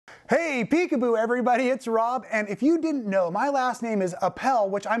Hey, Peekaboo everybody, it's Rob, and if you didn't know, my last name is Appel,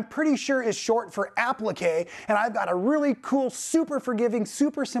 which I'm pretty sure is short for Applique, and I've got a really cool, super forgiving,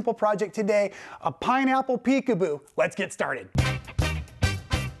 super simple project today, a pineapple Peekaboo. Let's get started.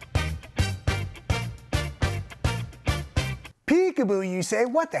 Peekaboo, you say?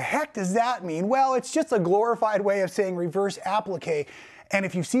 What the heck does that mean? Well, it's just a glorified way of saying reverse applique. And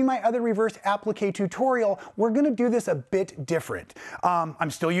if you've seen my other reverse applique tutorial, we're gonna do this a bit different.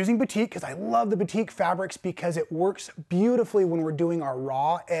 I'm still using batik because I love the batik fabrics because it works beautifully when we're doing our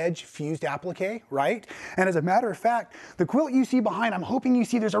raw edge fused applique, right? And as a matter of fact, the quilt you see behind, I'm hoping you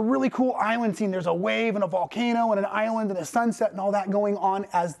see there's a really cool island scene. There's a wave and a volcano and an island and a sunset and all that going on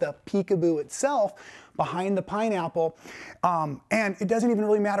as the Peekaboo itself behind the pineapple. And it doesn't even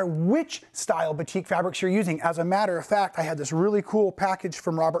really matter which style batik fabrics you're using. As a matter of fact, I had this really cool package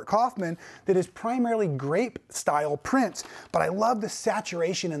from Robert Kaufman that is primarily grape style prints, but I love the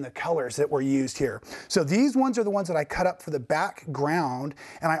saturation in the colors that were used here. So these ones are the ones that I cut up for the background,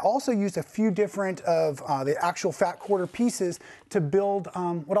 and I also used a few different of the actual fat quarter pieces to build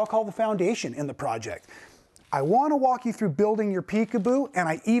what I'll call the foundation in the project. I want to walk you through building your Peekaboo, and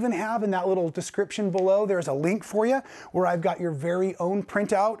I even have in that little description below, there's a link for you where I've got your very own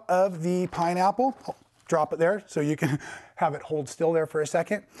printout of the pineapple. Oh, drop it there so you can have it hold still there for a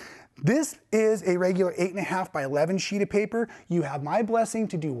second. This is a regular 8.5 by 11 sheet of paper. You have my blessing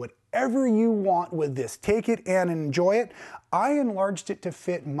to do whatever you want with this. Take it and enjoy it. I enlarged it to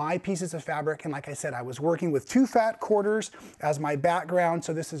fit my pieces of fabric, and like I said, I was working with 2 fat quarters as my background,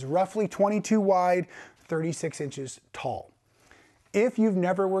 so this is roughly 22 wide, 36 inches tall. If you've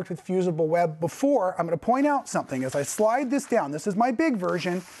never worked with fusible web before, I'm going to point out something. As I slide this down, this is my big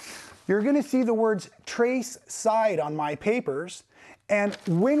version, you're going to see the words trace side on my papers. And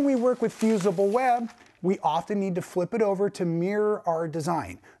when we work with fusible web, we often need to flip it over to mirror our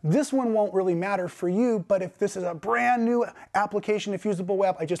design. This one won't really matter for you, but if this is a brand new application of fusible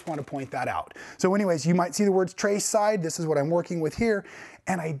web, I just want to point that out. So anyways, you might see the words trace side. This is what I'm working with here.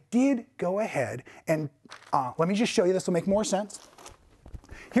 And I did go ahead and let me just show you, this will make more sense.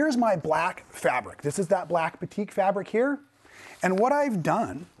 Here's my black fabric. This is that black batik fabric here. And what I've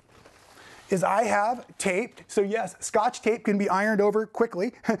done is I have taped, so yes, Scotch tape can be ironed over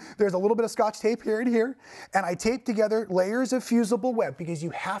quickly. There's a little bit of Scotch tape here and here, and I taped together layers of fusible web because you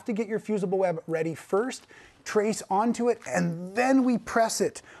have to get your fusible web ready first, trace onto it, and then we press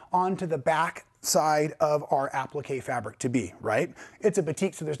it onto the back side of our applique fabric to be, right? It's a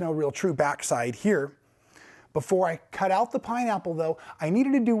batik, so there's no real true back side here. Before I cut out the pineapple though, I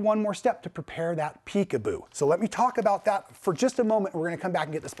needed to do one more step to prepare that Peekaboo. So let me talk about that for just a moment. We're gonna come back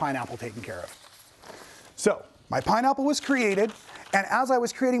and get this pineapple taken care of. So my pineapple was created, and as I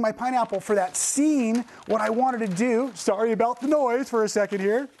was creating my pineapple for that scene, what I wanted to do, sorry about the noise for a second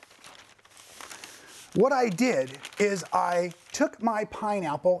here, what I did is I took my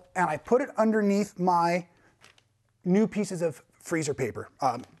pineapple and I put it underneath my new pieces of freezer paper,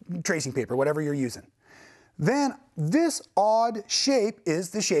 tracing paper, whatever you're using. Then this odd shape is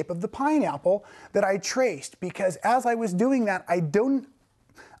the shape of the pineapple that I traced, because as I was doing that, I don't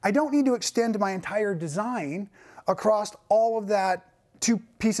need to extend my entire design across all of that 2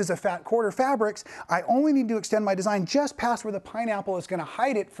 pieces of fat quarter fabrics. I only need to extend my design just past where the pineapple is going to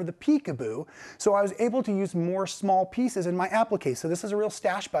hide it for the Peekaboo. So I was able to use more small pieces in my applique. So this is a real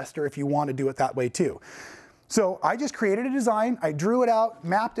stash buster if you want to do it that way too. So I just created a design, I drew it out,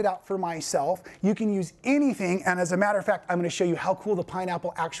 mapped it out for myself. You can use anything, and as a matter of fact, I'm going to show you how cool the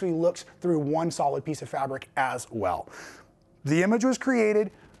pineapple actually looks through one solid piece of fabric as well. The image was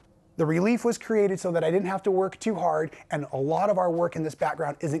created, the relief was created so that I didn't have to work too hard, and a lot of our work in this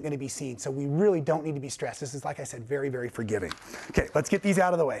background isn't going to be seen, so we really don't need to be stressed. This is, like I said, very, very forgiving. Okay, let's get these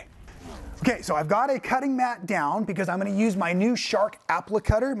out of the way. Okay, so I've got a cutting mat down because I'm going to use my new Shark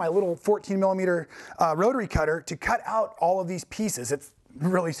Applicutter, my little 14mm rotary cutter, to cut out all of these pieces. It's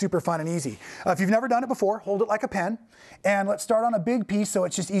really super fun and easy. If you've never done it before, hold it like a pen, and let's start on a big piece so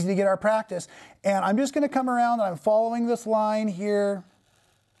it's just easy to get our practice. And I'm just going to come around and I'm following this line here.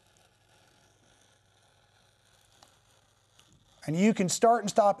 And you can start and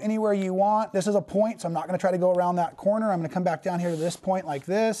stop anywhere you want. This is a point, so I'm not going to try to go around that corner. I'm going to come back down here to this point like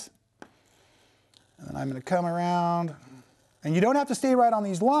this. And then I'm going to come around. And you don't have to stay right on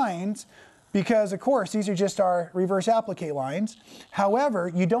these lines because, of course, these are just our reverse applique lines.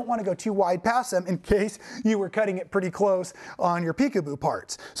 However, you don't want to go too wide past them in case you were cutting it pretty close on your Peekaboo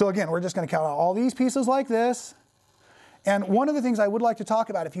parts. So again, we're just going to cut out all these pieces like this. And one of the things I would like to talk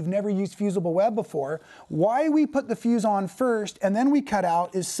about, if you've never used fusible web before, why we put the fuse on first and then we cut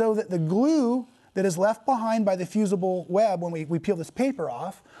out is so that the glue that is left behind by the fusible web when we peel this paper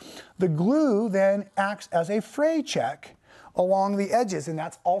off, the glue then acts as a fray check along the edges, and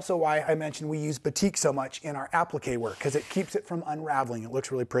that's also why I mentioned we use batik so much in our applique work, because it keeps it from unraveling. It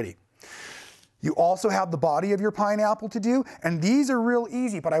looks really pretty. You also have the body of your pineapple to do, and these are real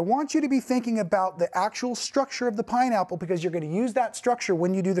easy, but I want you to be thinking about the actual structure of the pineapple because you're going to use that structure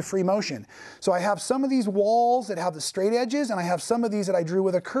when you do the free motion. So I have some of these walls that have the straight edges, and I have some of these that I drew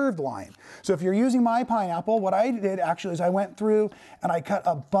with a curved line. So if you're using my pineapple, what I did actually is I went through and I cut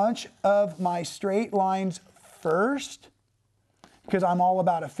a bunch of my straight lines first because I'm all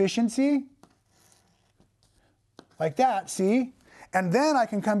about efficiency. Like that, see? And then I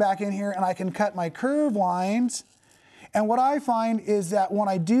can come back in here and I can cut my curve lines. And what I find is that when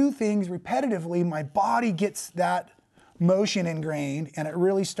I do things repetitively, my body gets that motion ingrained and it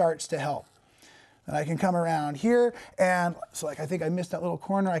really starts to help. And I can come around here and so like I think I missed that little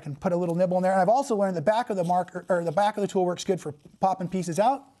corner, I can put a little nibble in there. And I've also learned the back of the marker or the back of the tool works good for popping pieces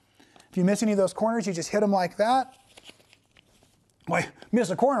out. If you miss any of those corners, you just hit them like that. Well, I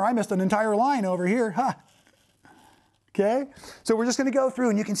missed a corner, I missed an entire line over here, huh? Okay, so we're just going to go through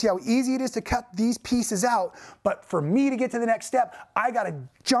and you can see how easy it is to cut these pieces out, but for me to get to the next step, I got to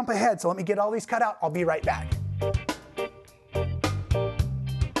jump ahead, so let me get all these cut out. I'll be right back.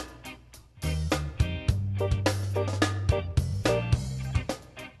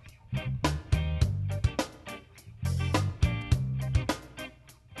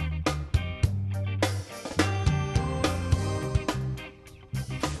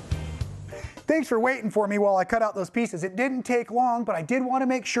 Thanks for waiting for me while I cut out those pieces. It didn't take long, but I did want to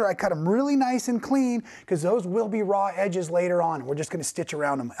make sure I cut them really nice and clean because those will be raw edges later on. We're just going to stitch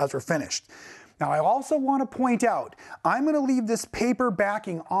around them as we're finished. Now I also want to point out, I'm going to leave this paper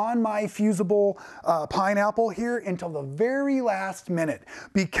backing on my fusible pineapple here until the very last minute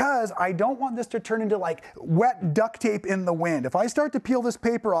because I don't want this to turn into like wet duct tape in the wind. If I start to peel this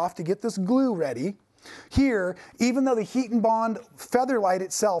paper off to get this glue ready, here, even though the heat and bond feather light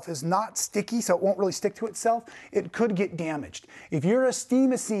itself is not sticky, so it won't really stick to itself, it could get damaged. If you're a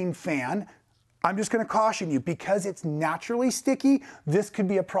Steamacine fan, I'm just going to caution you, because it's naturally sticky, this could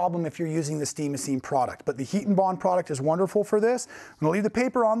be a problem if you're using the Steamacine product. But the heat and bond product is wonderful for this. I'm going to leave the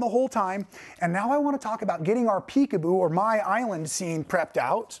paper on the whole time. And now I want to talk about getting our Peekaboo, or my island scene, prepped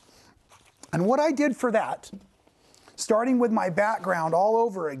out. And what I did for that, starting with my background all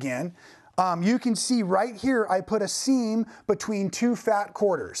over again, you can see right here I put a seam between two fat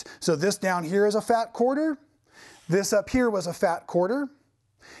quarters. So this down here is a fat quarter, this up here was a fat quarter,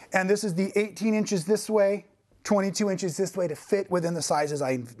 and this is the 18 inches this way, 22 inches this way to fit within the sizes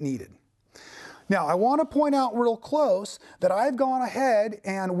I needed. Now I want to point out real close that I've gone ahead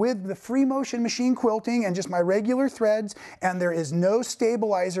and with the free motion machine quilting and just my regular threads, and there is no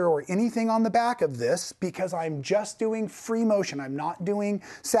stabilizer or anything on the back of this because I'm just doing free motion. I'm not doing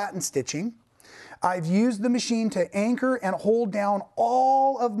satin stitching. I've used the machine to anchor and hold down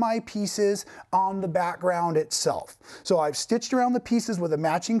all of my pieces on the background itself. So I've stitched around the pieces with a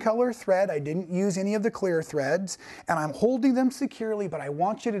matching color thread. I didn't use any of the clear threads, and I'm holding them securely, but I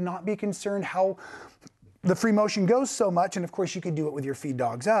want you to not be concerned how the free motion goes so much, and of course you could do it with your feed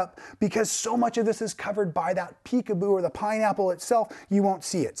dogs up, because so much of this is covered by that peekaboo or the pineapple itself, you won't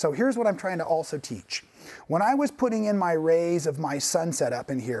see it. So here's what I'm trying to also teach. When I was putting in my rays of my sunset up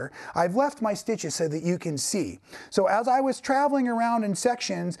in here, I've left my stitches so that you can see. So as I was traveling around in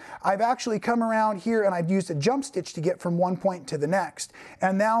sections, I've actually come around here and I've used a jump stitch to get from one point to the next.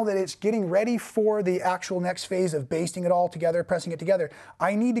 And now that it's getting ready for the actual next phase of basting it all together, pressing it together,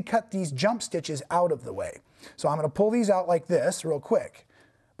 I need to cut these jump stitches out of the way. So I'm going to pull these out like this real quick.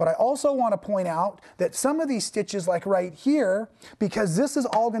 But I also want to point out that some of these stitches, like right here, because this is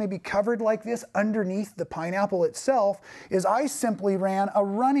all going to be covered like this underneath the pineapple itself, is I simply ran a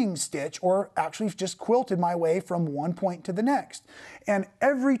running stitch, or actually just quilted my way from one point to the next. And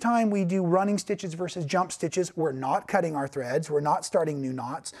every time we do running stitches versus jump stitches, we're not cutting our threads, we're not starting new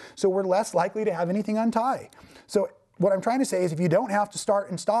knots, so we're less likely to have anything untie. So what I'm trying to say is if you don't have to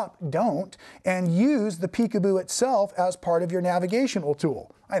start and stop, don't, and use the Peekaboo itself as part of your navigational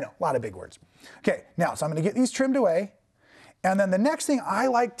tool. I know, a lot of big words. Okay, now, so I'm going to get these trimmed away, and then the next thing I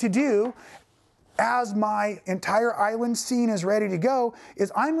like to do as my entire island scene is ready to go is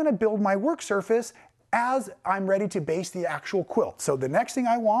I'm going to build my work surface as I'm ready to base the actual quilt. So the next thing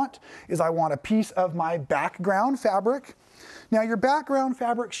I want is I want a piece of my background fabric. Now your background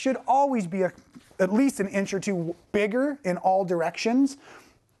fabric should always be at least an inch or two bigger in all directions,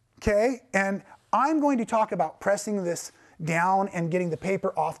 okay? And I'm going to talk about pressing this down and getting the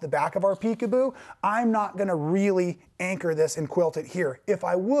paper off the back of our Peekaboo, I'm not gonna really anchor this and quilt it here. If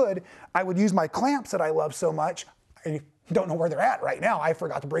I would use my clamps that I love so much. I don't know where they're at right now. I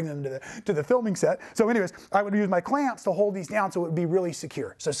forgot to bring them to the filming set. So anyways, I would use my clamps to hold these down so it would be really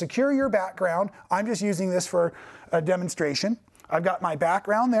secure. So secure your background. I'm just using this for a demonstration. I've got my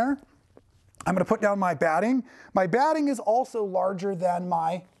background there. I'm going to put down my batting. My batting is also larger than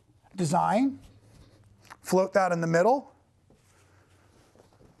my design. Float that in the middle.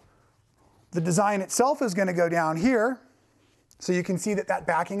 The design itself is going to go down here. So you can see that that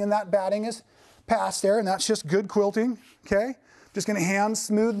backing and that batting is past there, and that's just good quilting, okay? Just going to hand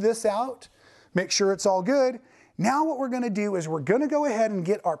smooth this out, make sure it's all good. Now what we're going to do is we're going to go ahead and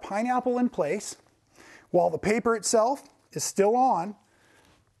get our pineapple in place while the paper itself is still on.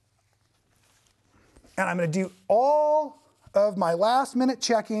 And I'm going to do all of my last minute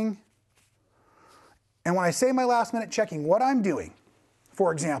checking. And when I say my last minute checking, what I'm doing,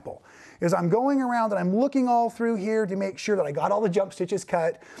 for example, is I'm going around and I'm looking all through here to make sure that I got all the jump stitches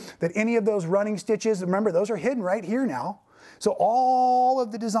cut, that any of those running stitches, remember those are hidden right here now. So all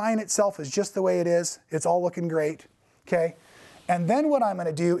of the design itself is just the way it is. It's all looking great, okay? And then what I'm going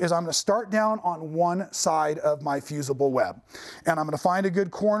to do is I'm going to start down on one side of my fusible web. And I'm going to find a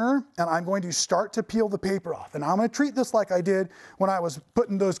good corner and I'm going to start to peel the paper off. And I'm going to treat this like I did when I was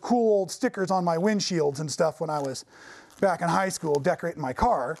putting those cool old stickers on my windshields and stuff when I was back in high school decorating my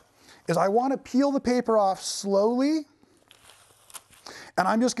car, is I want to peel the paper off slowly. And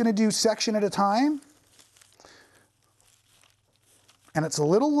I'm just going to do section at a time. And it's a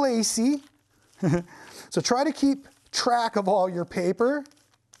little lacy. So try to keep track of all your paper.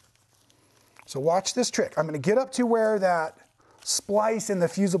 So watch this trick. I'm going to get up to where that splice in the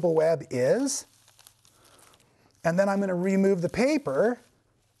fusible web is, and then I'm going to remove the paper.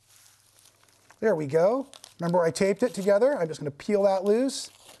 There we go. Remember where I taped it together? I'm just going to peel that loose.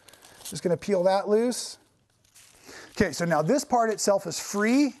 Just going to peel that loose. Okay, so now this part itself is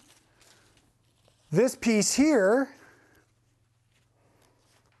free. This piece here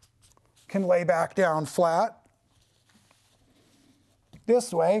can lay back down flat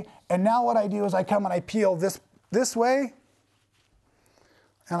this way. And now what I do is I come and I peel this way.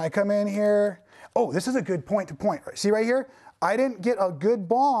 And I come in here. Oh, this is a good point to point. See right here? I didn't get a good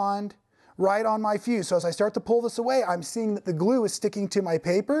bond right on my fuse. So as I start to pull this away, I'm seeing that the glue is sticking to my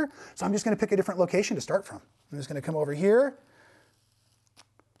paper. So I'm just going to pick a different location to start from. I'm just going to come over here.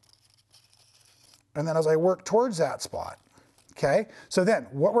 And then as I work towards that spot, okay? So then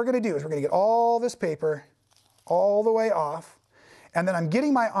what we're going to do is we're going to get all this paper all the way off. And then I'm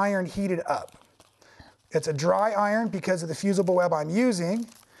getting my iron heated up. It's a dry iron because of the fusible web I'm using.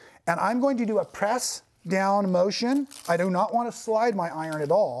 And I'm going to do a press down motion. I do not want to slide my iron at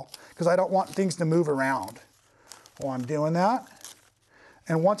all because I don't want things to move around while I'm doing that.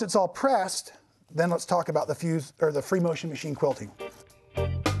 And once it's all pressed, then let's talk about the free motion machine quilting.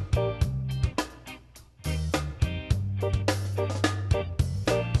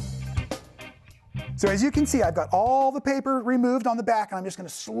 So as you can see, I've got all the paper removed on the back, and I'm just going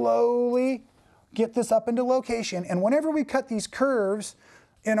to slowly get this up into location. And whenever we cut these curves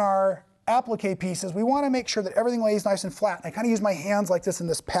in our applique pieces, we want to make sure that everything lays nice and flat. I kind of use my hands like this in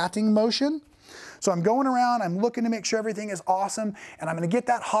this patting motion. So I'm going around, I'm looking to make sure everything is awesome, and I'm going to get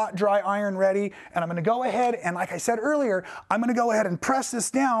that hot, dry iron ready, and I'm going to go ahead, and like I said earlier, I'm going to go ahead and press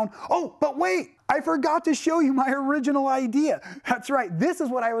this down. Oh, but wait! I forgot to show you my original idea. That's right, this is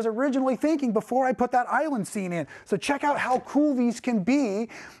what I was originally thinking before I put that island scene in. So check out how cool these can be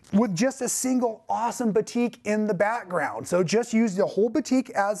with just a single awesome batik in the background. So just use the whole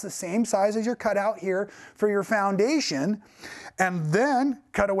batik as the same size as your cutout here for your foundation, and then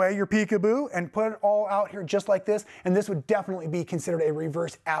cut away your peekaboo and put it all out here just like this, and this would definitely be considered a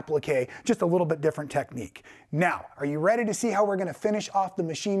reverse applique, just a little bit different technique. Now, are you ready to see how we're going to finish off the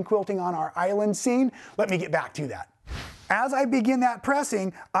machine quilting on our island scene? Let me get back to that. As I begin that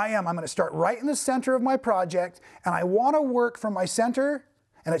pressing, I'm going to start right in the center of my project, and I want to work from my center,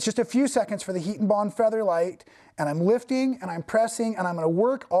 and it's just a few seconds for the heat and bond feather light, and I'm lifting and I'm pressing, and I'm going to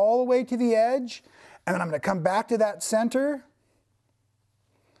work all the way to the edge, and then I'm going to come back to that center,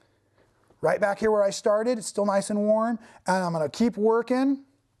 right back here where I started. It's still nice and warm, and I'm going to keep working,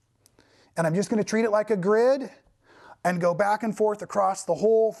 and I'm just going to treat it like a grid and go back and forth across the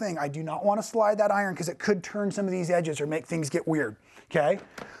whole thing. I do not want to slide that iron because it could turn some of these edges or make things get weird, okay?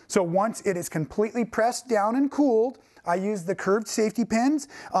 So once it is completely pressed down and cooled, I used the curved safety pins.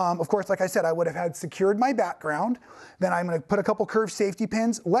 Of course, like I said, I would have had secured my background. Then I'm going to put a couple curved safety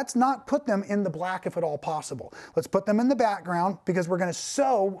pins. Let's not put them in the black if at all possible. Let's put them in the background because we're going to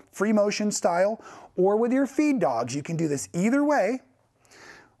sew free motion style or with your feed dogs. You can do this either way.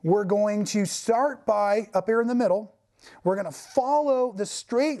 We're going to start by up here in the middle. We're going to follow the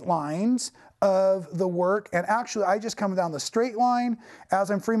straight lines of the work, and actually I just come down the straight line as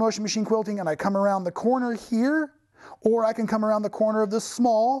I'm free motion machine quilting, and I come around the corner here, or I can come around the corner of the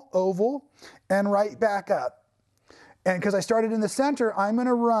small oval and right back up. And because I started in the center, I'm going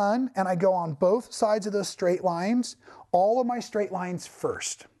to run and I go on both sides of those straight lines, all of my straight lines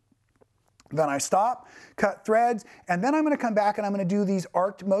first. Then I stop, cut threads, and then I'm going to come back and I'm going to do these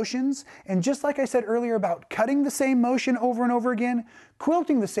arced motions. And just like I said earlier about cutting the same motion over and over again,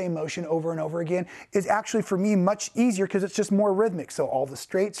 quilting the same motion over and over again is actually for me much easier because it's just more rhythmic. So all the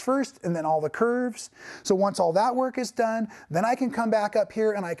straights first and then all the curves. So once all that work is done, then I can come back up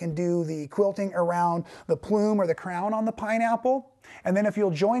here and I can do the quilting around the plume or the crown on the pineapple. And then if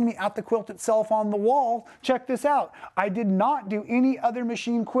you'll join me at the quilt itself on the wall, check this out. I did not do any other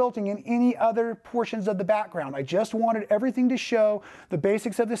machine quilting in any other portions of the background. I just wanted everything to show the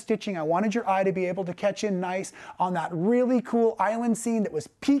basics of the stitching. I wanted your eye to be able to catch in nice on that really cool island scene that was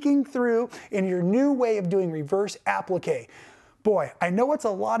peeking through in your new way of doing reverse applique. Boy, I know it's a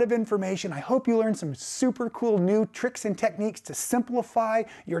lot of information. I hope you learned some super cool new tricks and techniques to simplify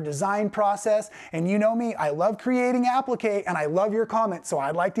your design process. And you know me, I love creating applique and I love your comments, so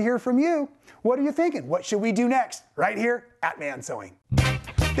I'd like to hear from you. What are you thinking? What should we do next? Right here at Man Sewing.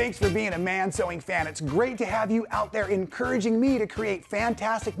 Thanks for being a Man Sewing fan. It's great to have you out there encouraging me to create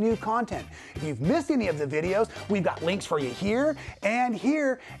fantastic new content. If you've missed any of the videos, we've got links for you here and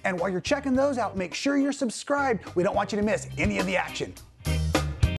here. And while you're checking those out, make sure you're subscribed. We don't want you to miss any of the action.